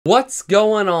What's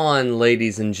going on,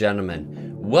 ladies and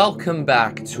gentlemen? Welcome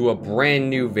back to a brand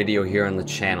new video here on the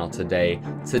channel today.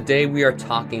 Today we are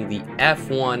talking the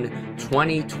F1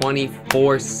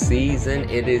 2024 season.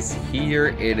 It is here,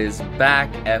 it is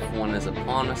back, F1 is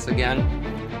upon us again.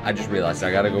 I just realized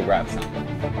I gotta go grab something.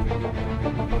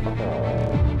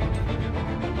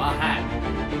 My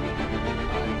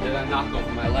hat. Did I knock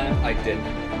over my lamp? I did.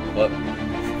 But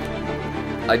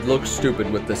I look stupid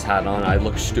with this hat on. I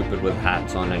look stupid with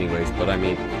hats on anyways, but I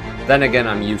mean, then again,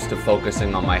 I'm used to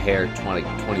focusing on my hair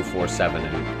 24/7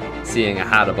 and seeing a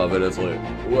hat above it is like,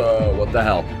 whoa, what the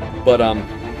hell? But, I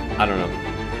don't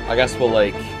know. I guess we'll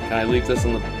can I leave this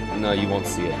in the, no, you won't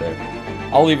see it there.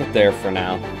 I'll leave it there for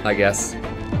now, I guess.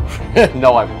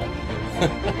 No, I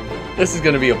won't. This is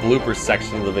gonna be a blooper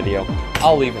section of the video.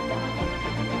 I'll leave it.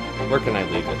 Where can I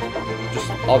leave it?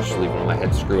 I'll just leave it on my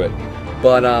head, screw it.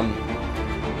 But,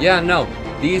 yeah, no,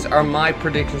 these are my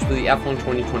predictions for the F1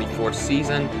 2024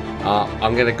 season.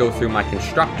 I'm going to go through my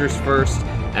constructors first,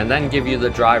 and then give you the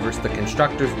drivers. The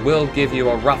constructors will give you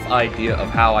a rough idea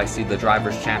of how I see the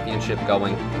Drivers' Championship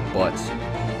going, but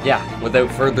yeah,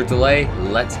 without further delay,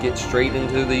 let's get straight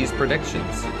into these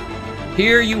predictions.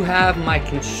 Here you have my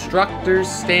constructors'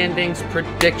 standings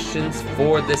predictions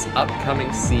for this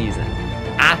upcoming season.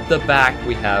 At the back,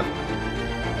 we have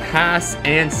Haas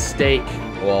and Stake,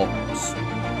 well,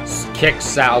 Kick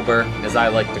Sauber, as I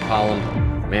like to call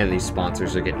them. Man, these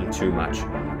sponsors are getting too much.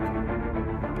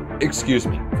 Excuse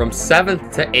me. From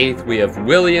 7th to 8th, we have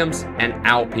Williams and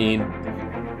Alpine.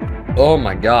 Oh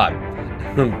my god.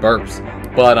 Burps.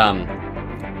 But,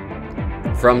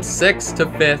 from 6th to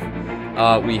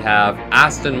 5th, we have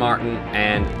Aston Martin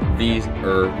and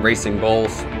Racing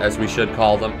Bulls, as we should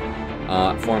call them,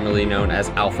 formerly known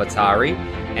as AlphaTauri.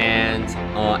 And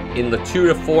in the 2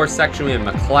 to 4 section, we have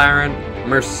McLaren,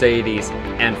 Mercedes,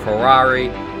 and Ferrari,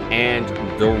 and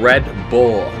the Red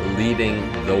Bull leading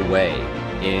the way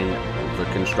in the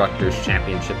Constructors'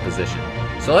 Championship position.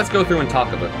 So let's go through and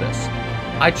talk about this.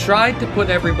 I tried to put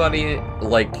everybody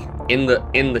in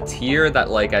the tier that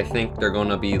I think they're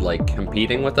gonna be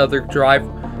competing with other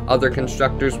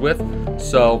constructors with.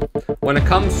 So when it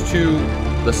comes to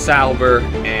the Sauber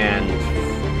and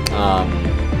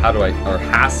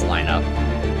Haas lineup,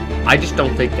 I just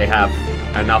don't think they have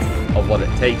enough of what it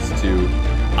takes to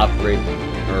upgrade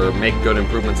or make good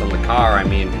improvements on the car. I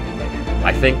mean,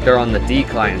 I think they're on the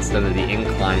decline instead of the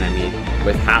incline. I mean,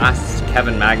 with Haas,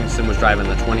 Kevin Magnussen was driving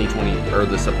the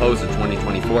the supposed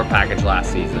 2024 package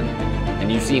last season, and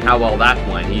you've seen how well that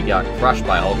went. He got crushed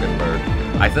by Hulkenberg.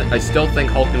 I still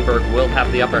think Hulkenberg will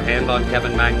have the upper hand on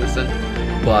Kevin Magnussen,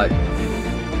 but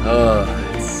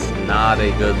it's not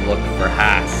a good look for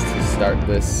Haas to start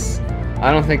this.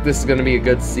 I don't think this is going to be a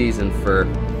good season for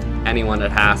anyone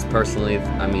at Haas, personally.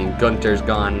 I mean, Gunter's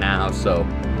gone now, so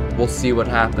we'll see what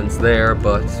happens there,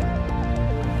 but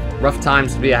rough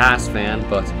times to be a Haas fan.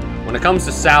 But when it comes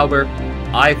to Sauber,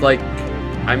 I like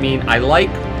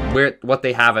what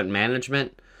they have at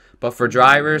management, but for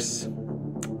drivers,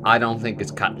 I don't think it's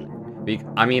cutting.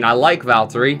 I mean, I like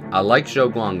Valtteri, I like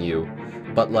Zhou Guanyu,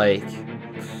 but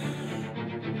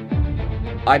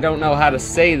I don't know how to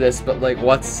say this, but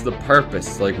what's the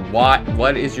purpose?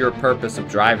 What is your purpose of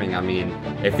driving? I mean,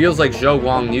 it feels like Zhou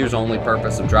Guanyu's only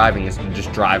purpose of driving is to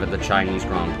just drive at the Chinese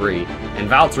Grand Prix, and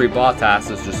Valtteri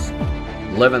Bottas is just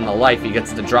living the life. He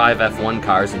gets to drive F1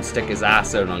 cars and stick his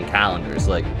ass out on calendars.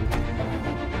 I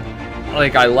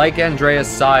like Andreas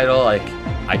Seidel.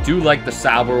 I do like the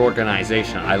Sauber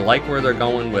organization. I like where they're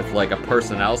going with a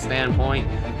personnel standpoint,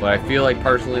 but I feel like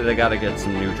personally they got to get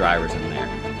some new drivers in there.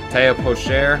 Théo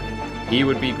Pourchaire, he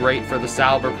would be great for the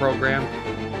Sauber program.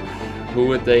 Who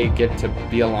would they get to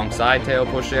be alongside Théo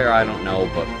Pourchaire? I don't know,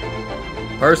 but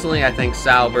personally, I think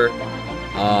Sauber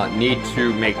need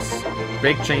to make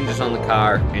big changes on the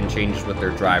car and changes with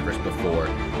their drivers before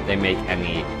they make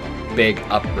any big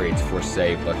upgrades for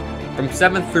say. But from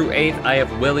 7th through 8th, I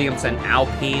have Williams and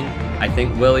Alpine. I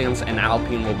think Williams and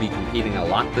Alpine will be competing a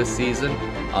lot this season.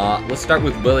 Let's start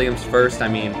with Williams first. I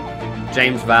mean,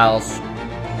 James Vowles,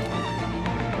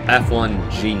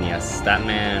 F1 genius. That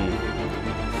man,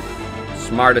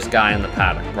 smartest guy in the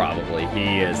paddock, probably.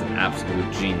 He is an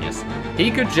absolute genius. He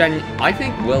could I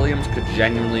think Williams could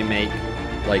genuinely make,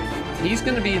 he's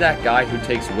going to be that guy who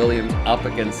takes Williams up a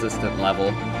consistent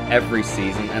level every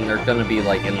season, and they're going to be,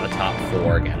 in the top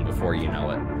 4 again before you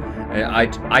know it.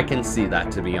 I can see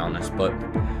that, to be honest, but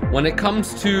when it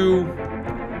comes to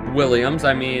Williams,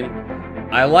 I mean,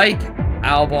 I like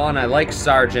Albon, I like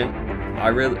Sargent.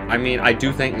 I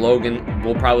do think Logan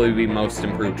will probably be most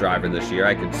improved driver this year.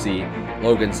 I could see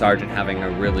Logan Sargent having a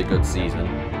really good season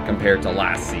compared to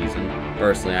last season.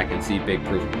 Personally, I can see big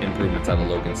improvements out of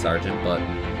Logan Sargent, but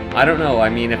I don't know. I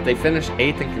mean, if they finish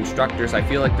 8th in Constructors, I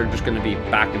feel like they're just going to be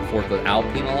back and forth with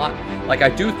Alpine a lot. Like, I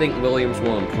do think Williams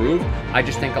will improve. I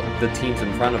just think the teams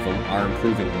in front of them are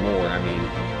improving more. I mean,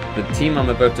 the team I'm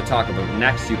about to talk about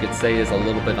next, you could say, is a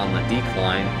little bit on the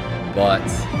decline, but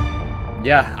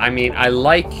yeah, I mean, I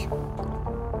like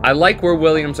where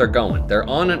Williams are going. They're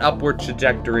on an upward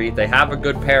trajectory. They have a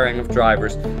good pairing of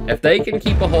drivers. If they can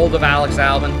keep a hold of Alex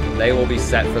Albon, they will be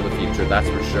set for the future, that's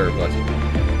for sure. But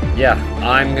yeah,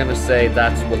 I'm going to say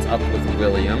that's what's up with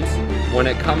Williams. When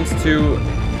it comes to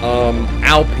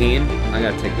Alpine, I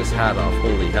got to take this hat off,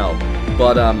 holy hell.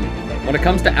 But when it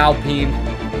comes to Alpine,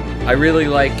 I really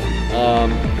like,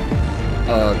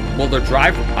 well, their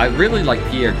driver, I really like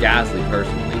Pierre Gasly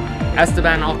personally.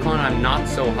 Esteban Ocon, I'm not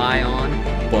so high on,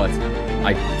 but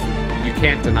you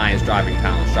can't deny his driving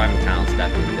talents. Driving talents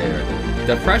definitely there.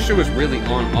 The pressure was really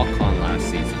on Ocon last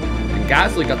season, and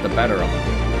Gasly got the better of him.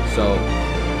 So,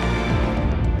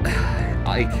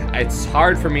 it's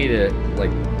hard for me to,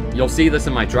 like, you'll see this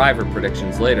in my driver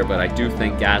predictions later, but I do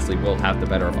think Gasly will have the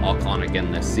better of Ocon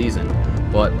again this season.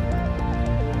 But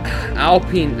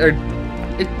Alpine,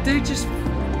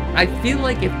 I feel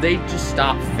like if they just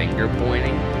stop finger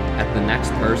pointing at the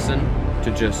next person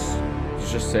to just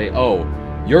say, oh,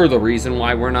 you're the reason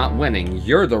why we're not winning.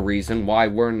 You're the reason why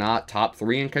we're not top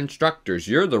 3 in Constructors.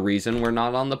 You're the reason we're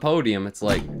not on the podium. It's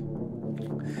like,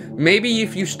 maybe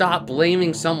if you stop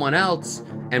blaming someone else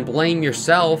and blame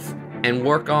yourself and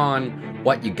work on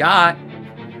what you got,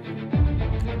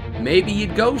 maybe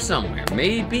you'd go somewhere.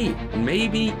 Maybe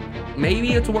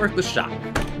it's worth a shot.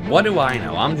 What do I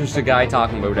know? I'm just a guy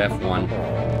talking about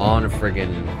F1 on a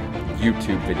friggin'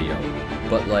 YouTube video.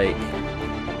 But, like,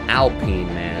 Alpine,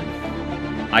 man.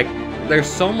 There's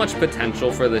so much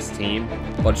potential for this team,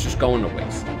 but it's just going to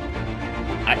waste.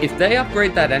 If they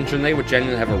upgrade that engine, they would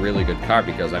genuinely have a really good car,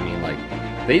 because, I mean, like,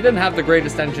 they didn't have the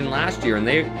greatest engine last year, and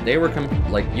they were,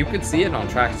 like, you could see it on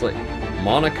tracks like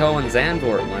Monaco and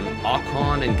Zandvoort when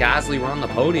Ocon and Gasly were on the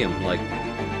podium. Like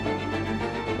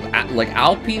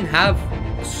Alpine have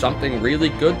something really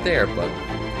good there, but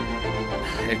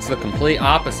it's the complete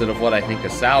opposite of what I think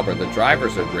of Sauber. The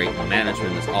drivers are great, the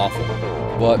management is awful.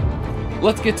 But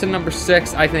let's get to number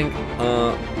 6. I think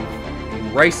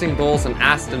Racing Bulls and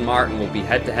Aston Martin will be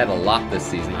head-to-head a lot this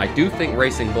season. I do think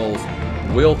Racing Bulls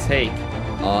will take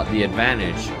the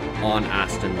advantage on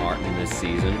Aston Martin this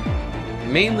season,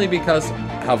 mainly because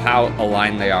of how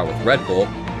aligned they are with Red Bull.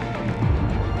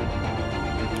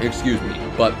 Excuse me.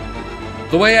 But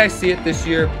the way I see it this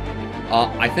year,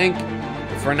 I think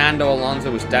Fernando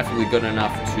Alonso is definitely good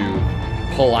enough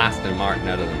to pull Aston Martin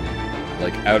out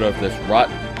of this rut,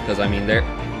 because I mean their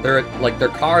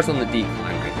car's on the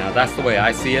decline right now. That's the way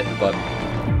I see it, but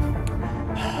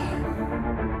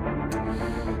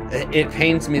it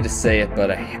pains me to say it,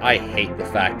 but I hate the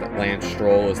fact that Lance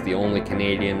Stroll is the only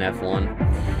Canadian F1.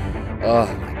 Oh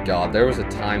my god, there was a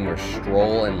time where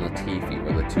Stroll and Latifi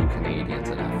were the 2 Canadians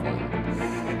in F1.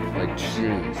 Like,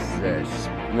 Jesus.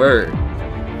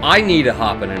 I need to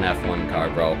hop in an F1 car,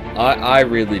 bro. I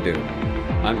really do.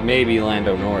 Maybe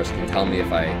Lando Norris can tell me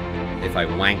if I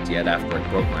wanked yet after I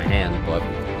broke my hand, but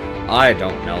I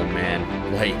don't know,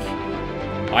 man. Like,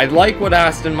 I like what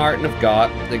Aston Martin have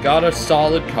got. They got a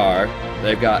solid car.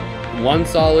 They've got one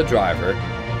solid driver,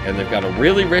 and they've got a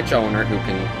really rich owner who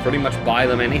can pretty much buy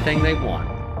them anything they want.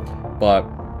 But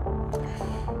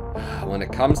when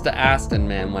it comes to Aston,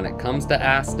 man,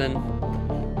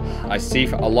 I see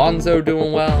Alonso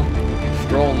doing well,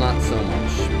 Stroll not so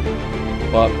much.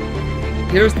 But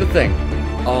here's the thing,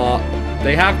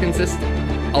 they have consistency.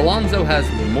 Alonso has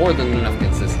more than enough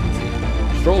consistency.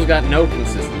 Stroll's got no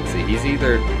consistency. He's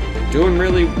either doing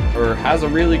really, or has a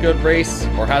really good race,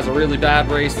 or has a really bad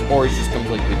race, or he's just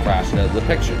completely crashed out of the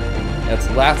picture.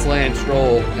 That's Lance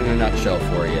Stroll in a nutshell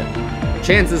for you.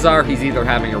 Chances are he's either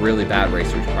having a really bad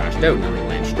race or he's crashed out, knowing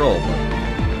Lance Stroll, but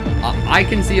I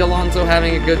can see Alonso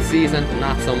having a good season,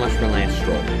 not so much for Lance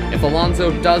Stroll. If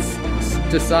Alonso does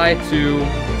decide to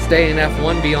stay in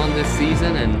F1 beyond this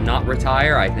season and not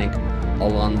retire, I think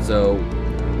Alonso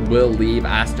will leave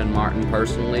Aston Martin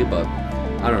personally, but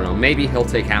I don't know, maybe he'll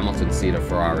take Hamilton's seat at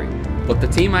Ferrari. But the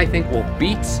team I think will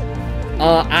beat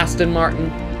Aston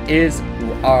Martin is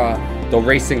the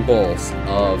Racing Bulls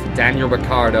of Daniel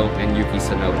Ricciardo and Yuki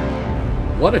Tsunoda.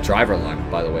 What a driver lineup,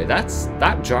 by the way.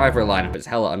 That driver lineup is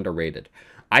hella underrated.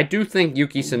 I do think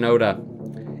Yuki Tsunoda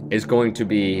is going to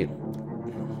be,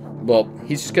 well,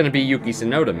 he's just going to be Yuki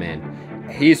Tsunoda, man.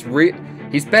 He's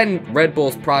been Red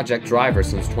Bull's project driver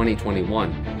since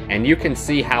 2021, and you can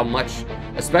see how much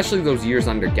especially those years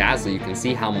under Gasly, you can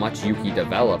see how much Yuki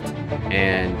developed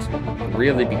and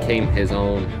really became his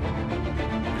own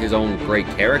great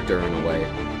character in a way.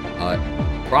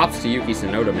 Props to Yuki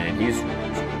Tsunoda, man. He's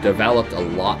developed a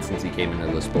lot since he came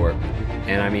into the sport.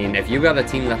 And I mean, if you got a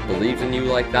team that believes in you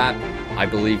like that, I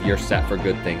believe you're set for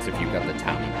good things if you've got the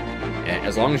talent. And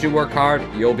as long as you work hard,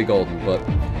 you'll be golden. But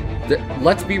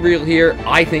let's be real here.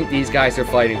 I think these guys are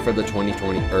fighting for the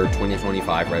 2020 or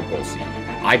 2025 Red Bull seat.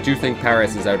 I do think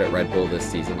Perez is out at Red Bull this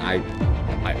season.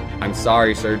 I'm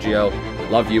sorry, Sergio.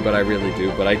 Love you, but I really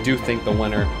do. But I do think the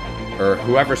winner, or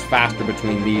whoever's faster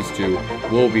between these two,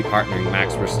 will be partnering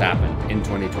Max Verstappen in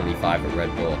 2025 at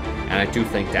Red Bull. And I do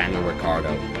think Daniel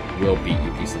Ricciardo will beat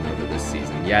Yuki Tsunoda this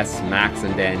season. Yes, Max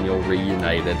and Daniel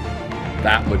reunited.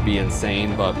 That would be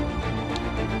insane, but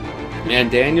man,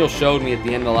 Daniel showed me at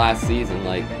the end of last season,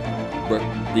 like,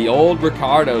 the old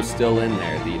Ricciardo's still in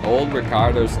there. The old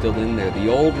Ricciardo's still in there.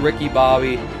 The old Ricky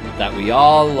Bobby that we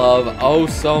all love oh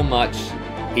so much.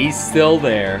 He's still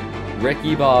there.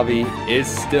 Ricky Bobby is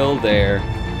still there.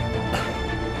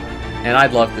 And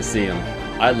I'd love to see him.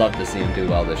 I'd love to see him do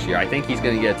well this year. I think he's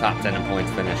going to get a top 10 in points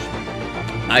finish.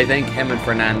 I think him and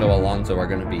Fernando Alonso are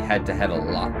going to be head-to-head a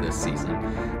lot this season.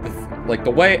 Like,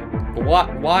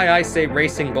 why I say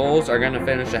Racing Bulls are going to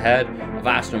finish ahead of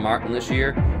Aston Martin this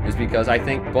year is because I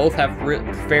think both have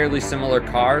fairly similar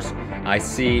cars. I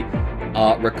see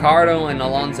Ricciardo and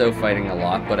Alonso fighting a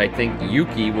lot, but I think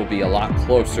Yuki will be a lot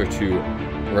closer to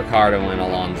Ricciardo and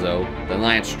Alonso than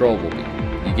Lance Stroll will be.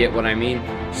 You get what I mean?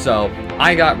 So,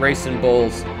 I got Racing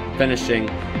Bulls finishing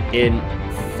in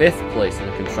 5th place in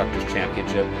the Constructors'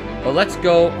 Championship. But let's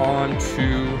go on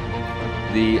to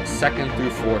the 2nd through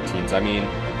 4 teams. I mean,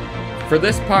 for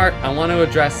this part, I want to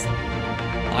address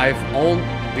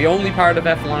the only part of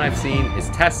F1 I've seen is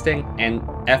testing and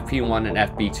FP1 and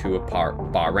FP2 of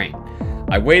Bahrain.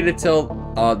 I waited till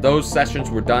those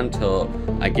sessions were done till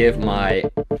I give my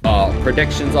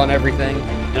predictions on everything,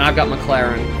 and I've got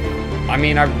McLaren. I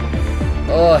mean,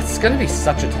 it's going to be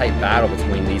such a tight battle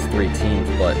between these 3 teams,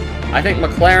 but I think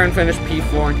McLaren finished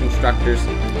P4 in Constructors,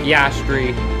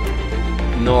 Piastri,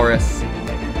 Norris.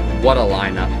 What a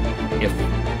lineup.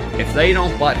 If they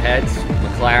don't butt heads,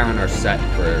 McLaren are set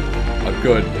for a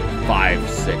good 5,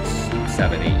 6,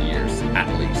 7, 8 years at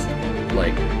least.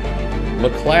 Like,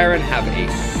 McLaren have a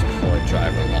solid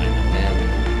driver lineup,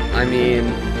 man. I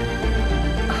mean,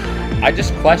 I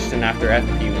just question after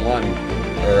FP1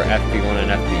 or FP1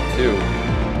 and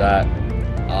FP2 that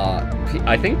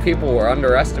I think people were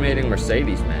underestimating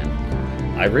Mercedes, man.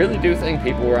 I really do think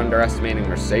people were underestimating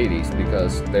Mercedes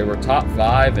because they were top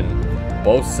 5 in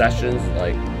both sessions.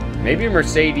 Like, maybe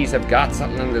Mercedes have got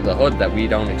something under the hood that we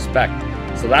don't expect.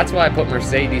 So that's why I put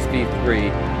Mercedes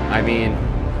P3. I mean,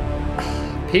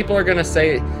 people are going to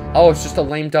say, oh, it's just a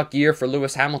lame duck year for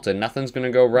Lewis Hamilton. Nothing's going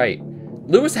to go right.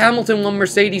 Lewis Hamilton won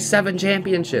Mercedes 7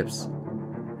 championships.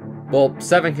 Well,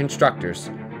 7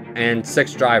 constructors and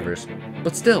 6 drivers.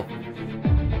 But still,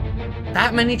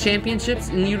 that many championships,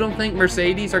 and you don't think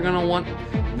Mercedes are going to want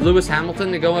Lewis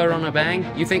Hamilton to go out on a bang?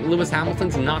 You think Lewis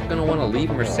Hamilton's not going to want to leave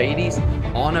Mercedes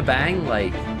on a bang?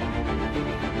 Like,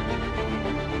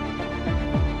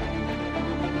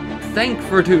 think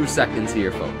for 2 seconds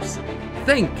here, folks.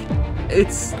 Think.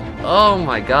 It's, oh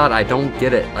my god, I don't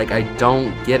get it. Like, I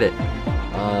don't get it.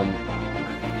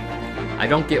 I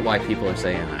don't get why people are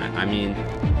saying that. I mean,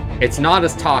 it's not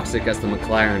as toxic as the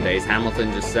McLaren days.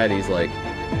 Hamilton just said, he's like,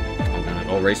 I'm gonna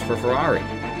go race for Ferrari.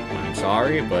 I'm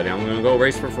sorry, but I'm gonna go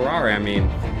race for Ferrari. I mean,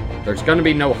 there's gonna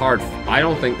be no hard, I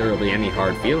don't think there will be any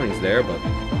hard feelings there, but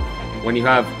when you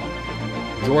have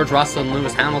George Russell and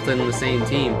Lewis Hamilton in the same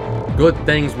team, good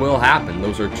things will happen.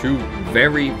 Those are 2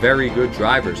 very, very good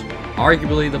drivers.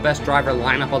 Arguably the best driver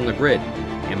lineup on the grid.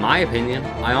 In my opinion,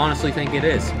 I honestly think it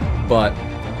is. But,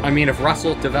 I mean, if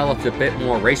Russell developed a bit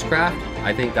more racecraft,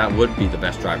 I think that would be the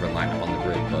best driver lineup on the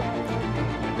grid. But,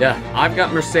 yeah, I've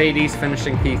got Mercedes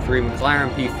finishing P3,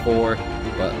 McLaren P4,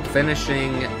 but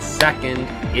finishing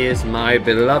 2nd is my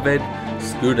beloved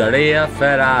Scuderia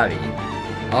Ferrari.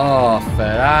 Oh,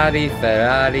 Ferrari,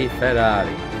 Ferrari,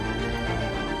 Ferrari.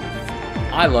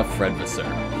 I love Fred Vasseur.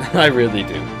 I really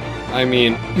do. I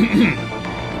mean,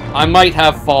 I might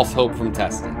have false hope from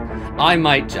testing. I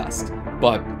might just.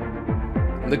 But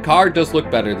the car does look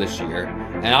better this year.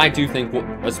 And I do think,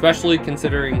 especially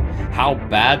considering how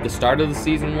bad the start of the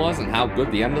season was and how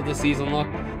good the end of the season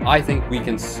looked, I think we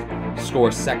can score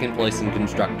 2nd place in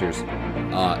Constructors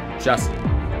just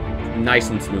nice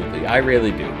and smoothly. I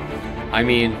really do. I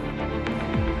mean,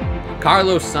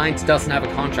 Carlos Sainz doesn't have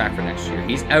a contract for next year.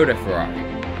 He's out at Ferrari.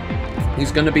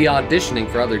 He's going to be auditioning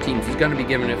for other teams. He's going to be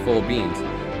giving it full beans,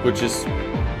 which is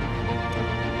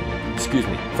excuse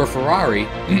me, for Ferrari,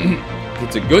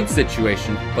 it's a good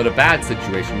situation, but a bad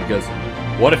situation, because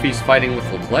what if he's fighting with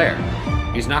Leclerc?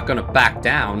 He's not going to back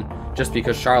down just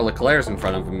because Charles Leclerc's in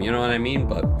front of him, you know what I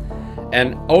mean?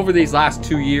 And over these last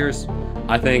 2 years,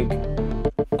 I think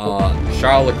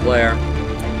Charles Leclerc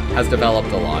has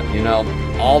developed a lot, you know?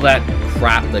 All that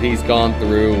crap that he's gone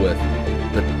through with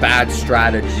the bad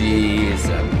strategies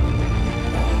and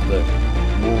the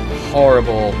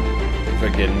horrible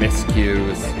freaking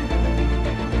miscues.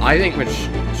 I think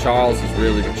Charles has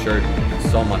really matured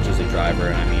so much as a driver,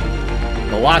 and I mean,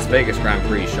 the Las Vegas Grand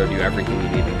Prix showed you everything you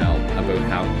need to know about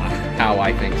how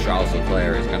I think Charles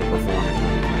Leclerc is going to perform in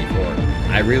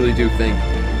 2024. I really do think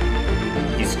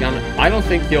I don't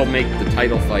think he'll make the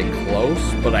title fight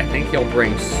close, but I think he'll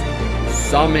bring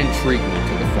some intriguement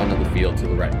to the front of the field to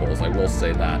the Red Bulls. I will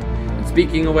say that. And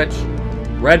speaking of which,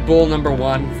 Red Bull number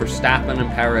 1, Verstappen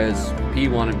and Perez,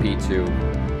 P1 and P2.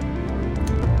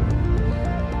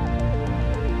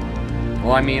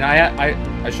 Well, I mean,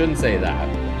 I shouldn't say that,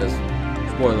 because,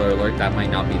 spoiler alert, that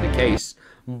might not be the case.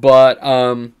 But,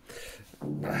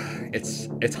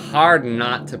 it's hard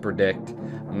not to predict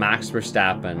Max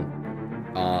Verstappen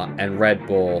and Red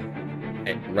Bull.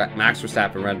 Max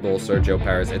Verstappen, Red Bull, Sergio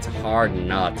Perez. It's hard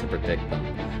not to predict them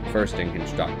first in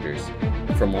constructors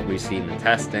from what we've seen in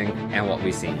testing and what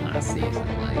we've seen last season.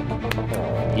 Like,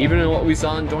 even in what we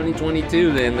saw in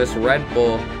 2022, then this Red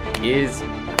Bull is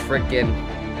freaking,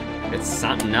 it's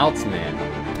something else, man.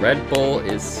 Red Bull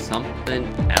is something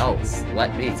else.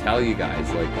 Let me tell you guys,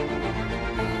 like,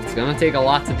 it's gonna take a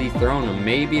lot to dethrone them.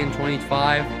 Maybe in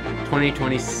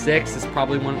 2026 is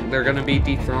probably when they're gonna be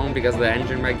dethroned because of the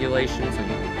engine regulations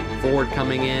and Ford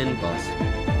coming in, but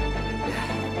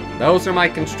yeah, those are my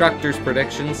constructors'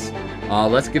 predictions.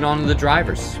 Let's get on to the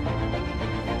drivers.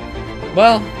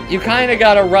 Well, you kind of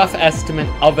got a rough estimate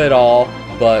of it all,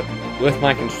 but with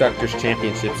my Constructors'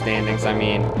 Championship standings, I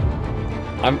mean,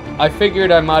 I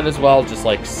figured I might as well just,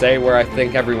 like, say where I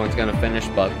think everyone's going to finish,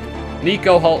 but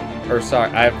Nico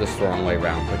I have this the wrong way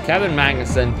around, but Kevin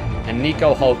Magnussen and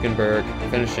Nico Hülkenberg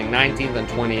finishing 19th and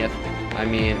 20th. I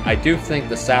mean, I do think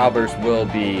the Saubers will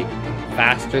be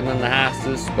faster than the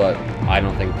Haases, but I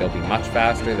don't think they'll be much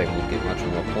faster. They won't get much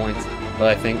more points. But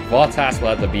I think Bottas will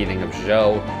have the beating of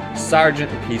Zhou,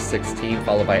 Sargent P16,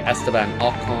 followed by Esteban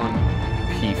Ocon,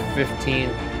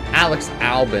 P15, Alex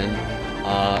Albon,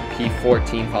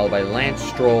 P14, followed by Lance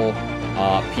Stroll,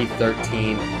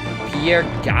 P13, Pierre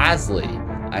Gasly,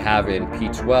 I have in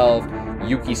P12,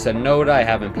 Yuki Tsunoda, I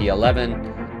have in P11,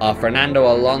 Fernando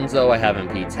Alonso, I have in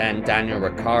P10, Daniel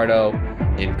Ricciardo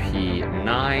in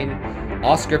P9,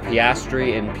 Oscar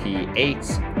Piastri in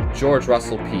P8, George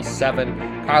Russell P7,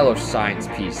 Carlos Sainz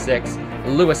P6,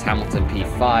 Lewis Hamilton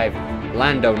P5,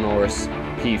 Lando Norris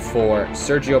P4,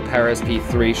 Sergio Perez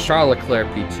P3, Charles Leclerc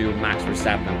P2, Max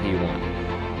Verstappen P1.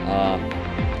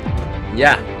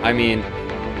 Yeah, I mean,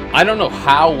 I don't know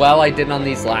how well I did on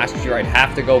these last year. I'd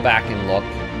have to go back and look,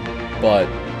 but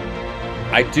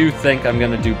I do think I'm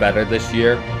going to do better this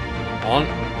year.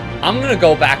 I'm going to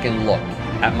go back and look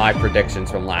at my predictions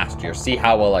from last year, see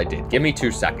how well I did. Give me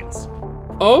 2 seconds.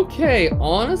 Okay,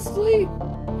 honestly,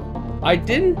 I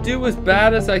didn't do as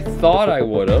bad as I thought I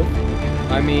would have.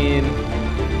 I mean,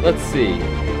 let's see.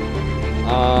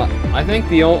 I think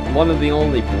one of the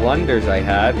only blunders I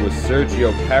had was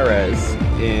Sergio Perez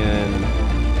in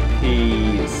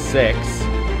P6.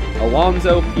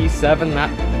 Alonso P7,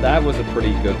 that was a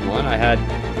pretty good one. I had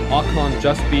Ocon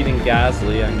just beating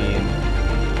Gasly. I mean,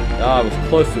 it was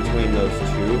close between those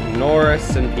two.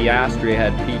 Norris and Piastri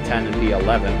had P10 and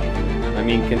P11. I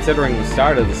mean, considering the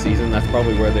start of the season, that's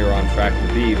probably where they were on track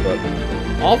to be, but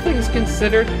all things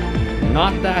considered,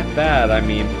 not that bad. I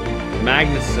mean,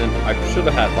 Magnussen, I should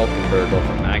have had Hülkenberg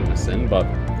over Magnussen, but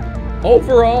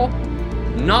overall,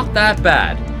 not that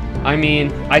bad. I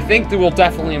mean, I think they will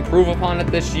definitely improve upon it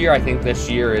this year. I think this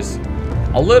year is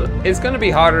it's going to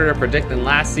be harder to predict than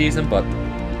last season, but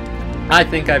I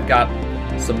think I've got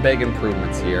some big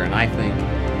improvements here, and I think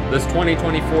this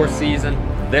 2024 season,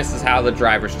 this is how the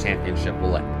Drivers' Championship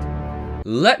will end.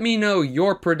 Let me know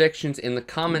your predictions in the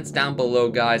comments down below,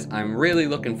 guys. I'm really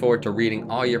looking forward to reading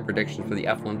all your predictions for the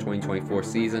F1 2024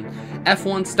 season.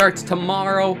 F1 starts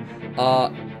tomorrow.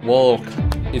 Well,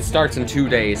 it starts in 2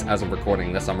 days as of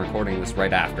recording this. I'm recording this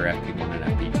right after FP1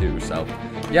 and FP2, so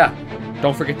yeah.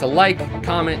 Don't forget to like,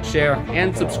 comment, share,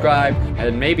 and subscribe,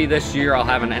 and maybe this year I'll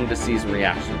have an end-of-season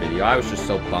reaction video. I was just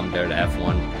so bummed out of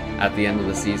F1 at the end of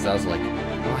the season. I was like,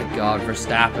 oh my god,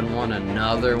 Verstappen won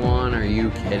another one? Are you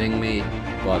kidding me?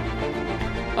 But,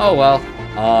 oh well.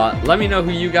 Let me know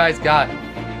who you guys got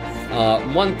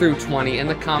 1 through 20 in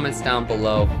the comments down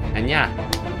below. And yeah,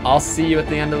 I'll see you at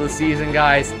the end of the season,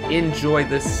 guys. Enjoy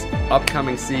this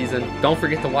upcoming season. Don't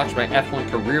forget to watch my F1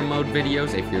 career mode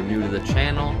videos if you're new to the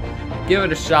channel. Give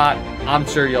it a shot. I'm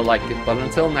sure you'll like it. But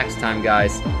until next time,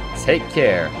 guys, take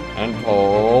care and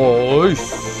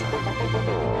peace.